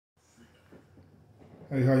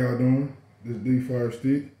Hey, how y'all doing? This is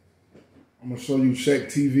deefiresticks. I'm gonna show you Shaq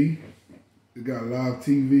TV. It got live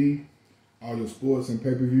TV, all your sports and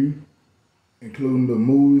pay-per-view, including the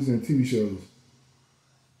movies and TV shows.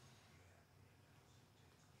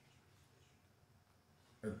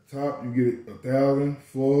 At the top, you get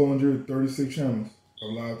 1,436 channels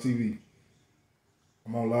of live TV.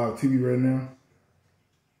 I'm on live TV right now.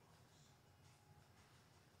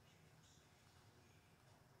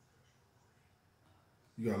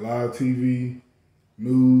 You got live TV,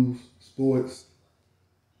 news, sports.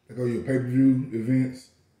 They go your pay-per-view events,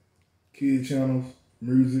 kid channels,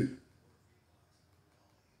 music.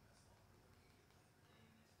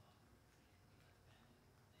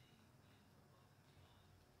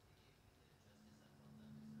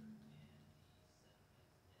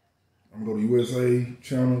 I'm gonna go to USA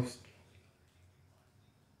channels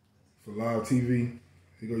for live TV.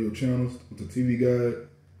 Here go your channels with the TV guide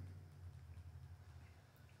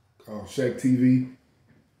called Shaq TV.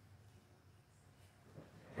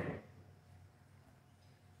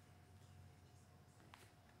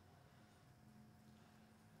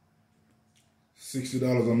 $60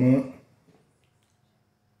 a month.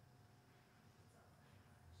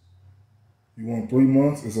 You want 3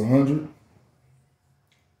 months, it's $100.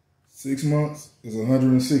 6 months is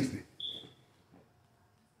 $160.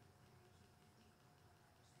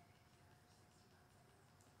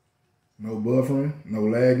 No buffering, no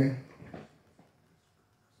lagging.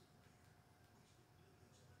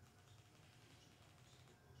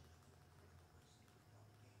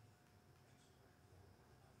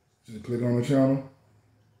 Just click on the channel.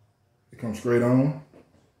 It comes straight on.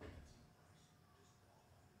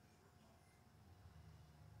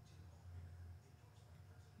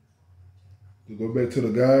 To go back to the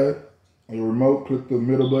guide, on your remote, click the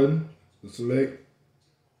middle button to select.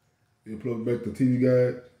 It'll plug back the TV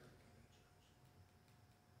guide.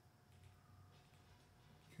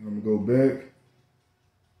 I'm gonna go back,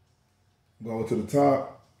 go to the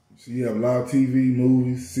top. So you have live TV,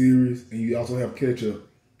 movies, series, and you also have catch up.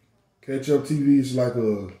 Catch up TV is like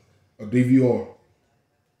a DVR.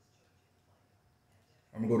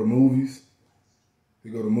 I'm gonna go to movies.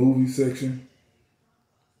 You go to movies section.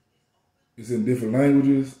 It's in different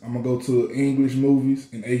languages. I'm gonna go to English movies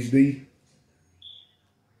in HD.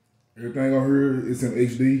 Everything on here is in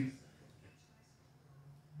HD.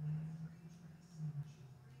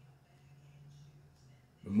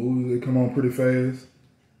 The movies, they come on pretty fast.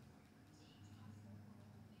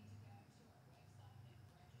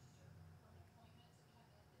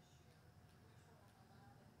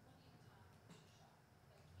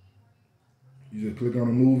 You just click on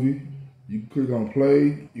the movie. You can click on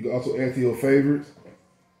play. You can also add to your favorites.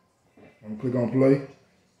 I'm gonna click on play.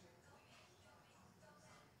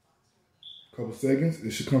 Couple seconds,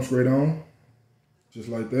 it should come straight on. Just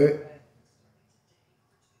like that.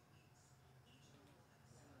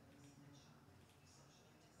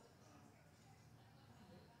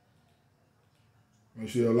 Make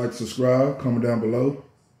sure you like, subscribe, comment down below.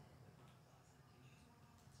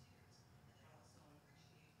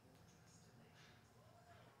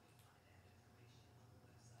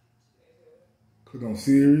 Click on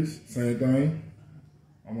series, same thing.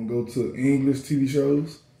 I'm gonna go to English TV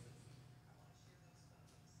shows.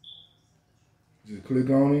 Just click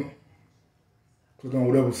on it. Click on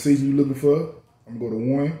whatever season you're looking for. I'm gonna go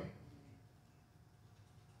to 1.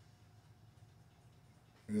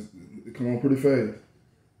 It come on pretty fast.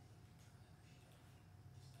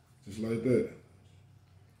 Just like that.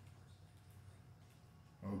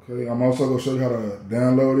 Okay, I'm also gonna show you how to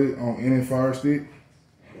download it on any Fire Stick.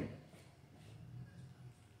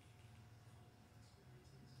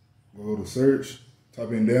 Go to search,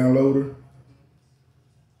 type in downloader.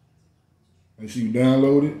 Make sure you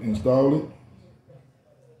download it, install it.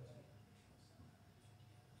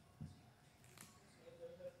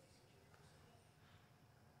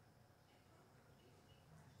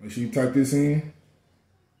 Make sure you type this in.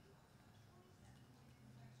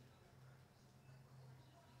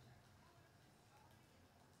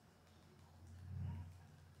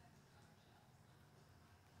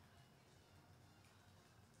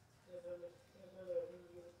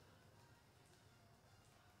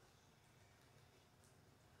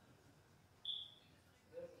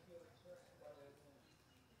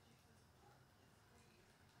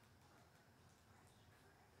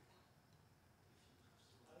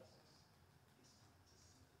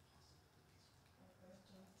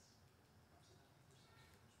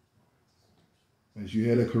 Make sure you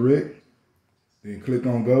have it correct. Then click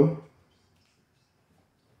on go.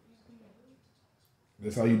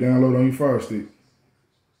 That's how you download on your Fire Stick.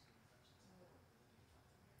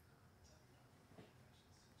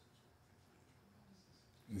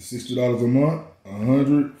 It's $60 a month,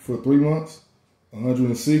 $100 for 3 months,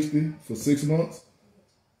 $160 for 6 months.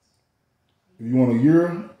 If you want a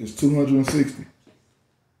year, it's $260.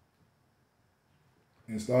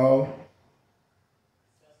 Install.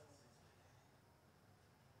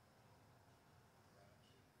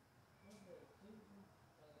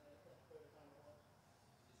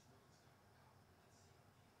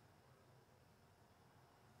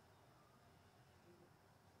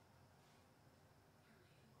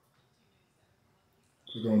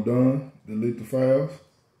 Click on done, delete the files.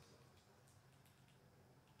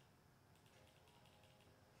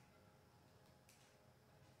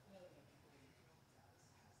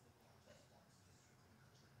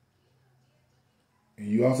 And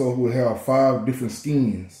you also will have 5 different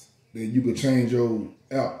skins that you could change your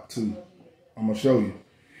app to. I'm gonna show you.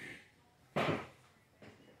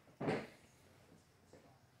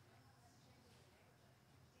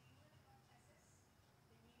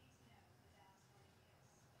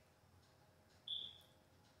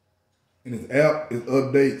 And this app, it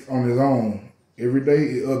updates on its own. Every day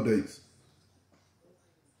it updates.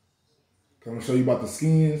 I'm gonna show you about the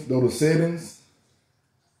skins. Go to settings.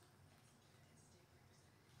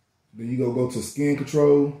 Then you go to skin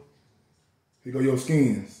control. Here go your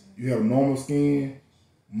skins. You have normal skin,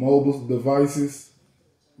 mobile devices,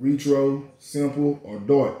 retro, simple, or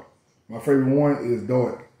dark. My favorite one is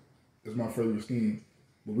dark. It's my favorite skin.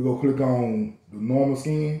 But we go click on the normal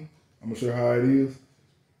skin. I'm gonna show you how it is.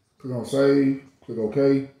 Click on save, click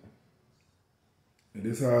OK. And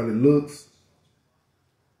this is how it looks.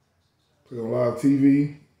 Click on live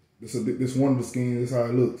TV. This one of the skins, this is how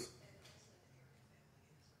it looks.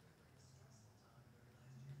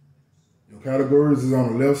 Your categories is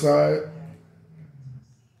on the left side.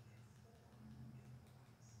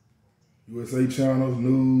 USA channels,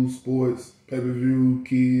 news, sports, pay-per-view,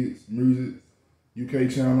 kids, music, UK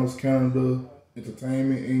channels, Canada,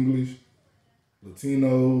 entertainment, English,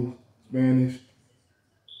 Latino, Spanish.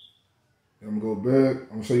 I'm gonna go back.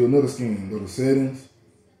 I'm gonna show you another skin. Go to settings,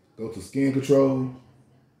 go to skin control.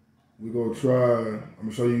 We go try, I'm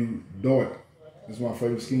gonna show you dark. This is my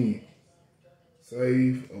favorite skin.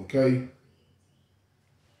 Save, okay.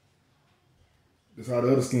 This is how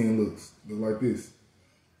the other skin looks. Look like this.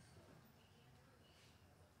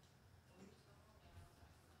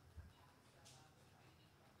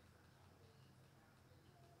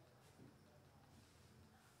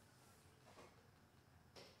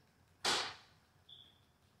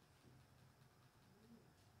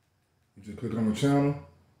 You just click on the channel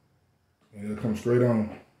and it'll come straight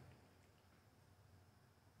on.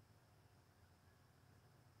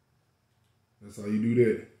 That's how you do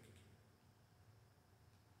that.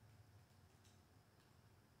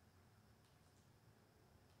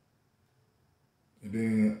 And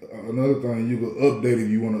then another thing, you can update it if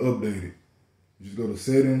you want to update it. You just go to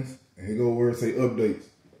settings and here go where it say updates.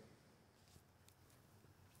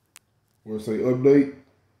 Where it say update,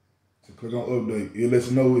 so click on update. It lets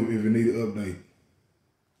you know if it need an update.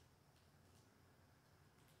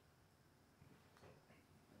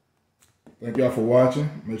 Thank y'all for watching.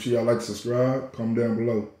 Make sure y'all like, subscribe, comment down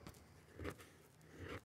below.